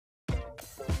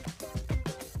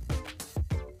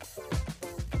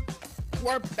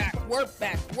We're back.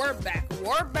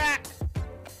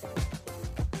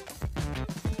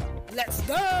 Let's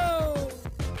go.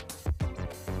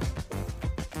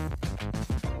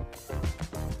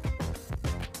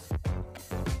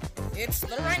 It's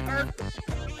the Ranker.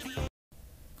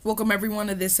 Welcome everyone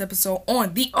to this episode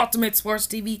on the Ultimate Sports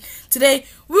TV. Today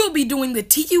we'll be doing the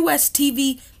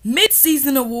TUSTV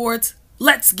Mid-Season Awards.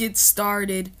 Let's get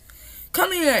started.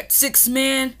 Coming in at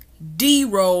 6-man,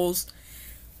 D-Rose.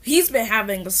 He's been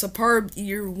having a superb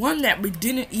year, one that we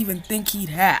didn't even think he'd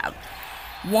have.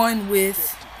 One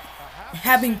with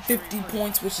having 50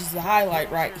 points, which is the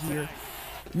highlight right here.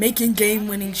 Making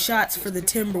game-winning shots for the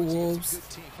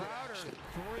Timberwolves.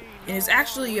 And is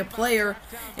actually a player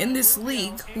in this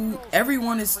league who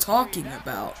everyone is talking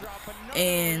about.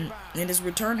 And in his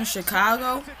return to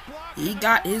Chicago, he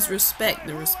got his respect,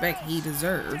 the respect he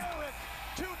deserved.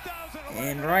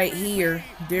 And right here,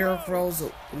 Derrick Rose,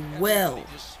 well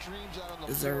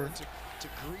deserved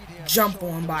jump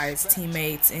on by his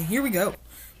teammates. And here we go.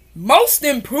 Most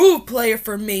improved player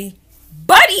for me,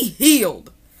 Buddy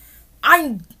Hield.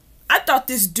 I thought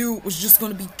this dude was just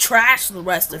going to be trash the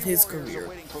rest of his career.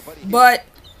 But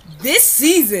this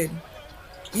season,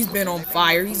 he's been on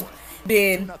fire. He's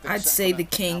been, I'd say, the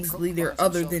Kings' leader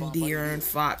other than De'Aaron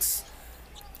Fox.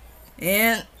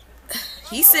 And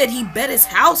he said he bet his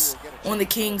house on the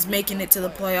Kings making it to the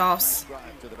playoffs.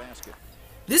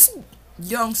 This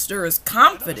youngster is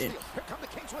confident.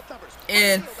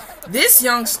 And this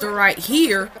youngster right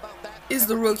here is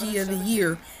the Rookie of the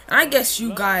Year. And I guess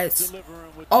you guys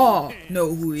all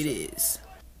know who it is.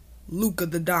 Luka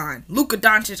the Don. Luka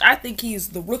Doncic. I think he is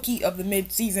the Rookie of the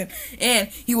mid-season, and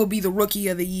he will be the Rookie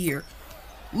of the Year.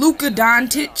 Luka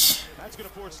Doncic.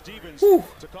 Whew,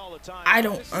 I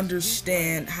don't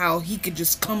understand how he could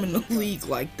just come in the league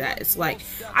like that. It's like,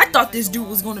 I thought this dude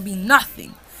was going to be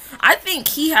nothing. I think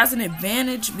he has an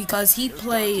advantage because he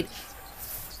played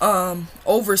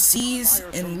overseas,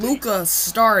 and Luka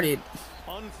started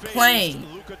playing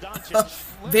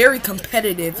very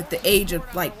competitive at the age of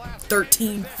like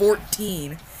 13,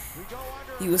 14.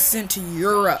 He was sent to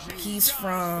Europe. He's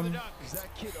from,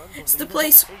 it's the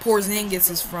place Porzingis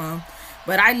is from,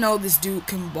 but I know this dude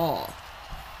can ball.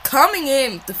 Coming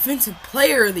in, Defensive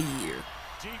Player of the Year.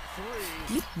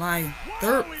 He's my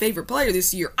third favorite player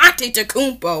this year,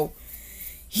 Antetokounmpo.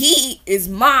 He is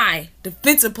my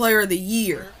Defensive Player of the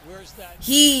Year.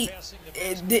 If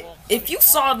you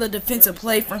saw the defensive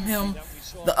play from him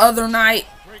the other night,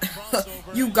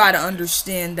 you gotta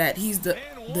understand that he's the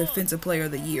Defensive Player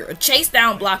of the Year. A chase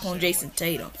down block on Jason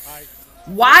Tatum.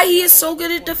 Why he is so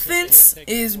good at defense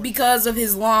is because of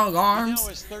his long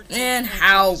arms and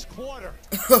how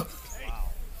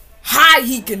high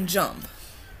he can jump.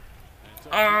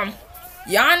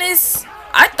 Giannis,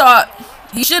 I thought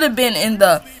he should have been in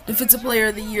the Defensive Player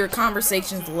of the Year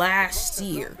conversations last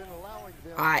year.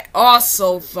 I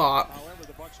also thought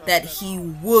that he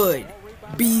would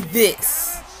be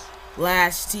this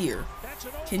last year.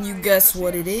 Can you guess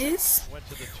what it is?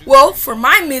 Well, for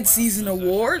my mid-season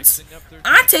awards,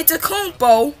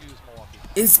 Antetokounmpo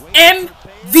is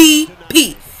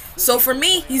MVP. So for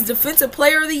me, he's Defensive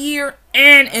Player of the Year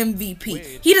and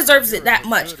MVP. He deserves it that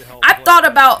much. I thought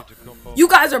about, you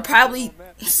guys are probably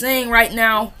saying right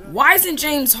now, why isn't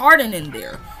James Harden in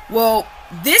there? Well,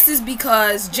 this is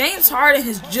because James Harden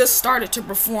has just started to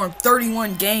perform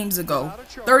 32 games ago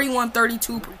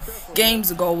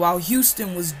while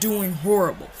Houston was doing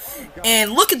horrible.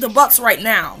 And look at the Bucks right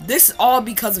now. This is all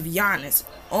because of Giannis.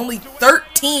 Only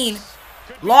 13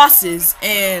 losses,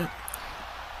 and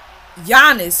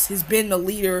Giannis has been the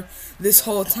leader this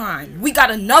whole time. We got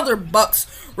another Bucks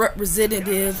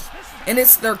representative, and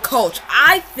it's their coach.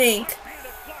 I think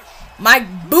Mike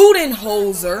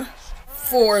Budenholzer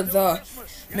for the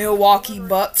Milwaukee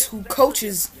Bucks, who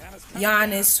coaches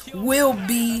Giannis, will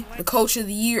be the Coach of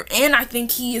the Year, and I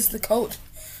think he is the coach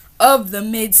of the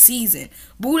mid-season.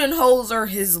 Budenholzer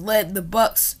has led the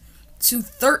Bucks to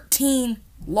 13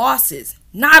 losses.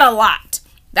 Not a lot.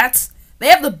 They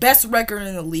have the best record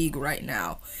in the league right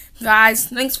now. Guys,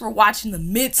 thanks for watching the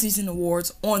mid-season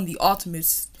awards on the Ultimate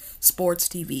Sports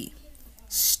TV.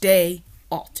 Stay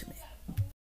ultimate.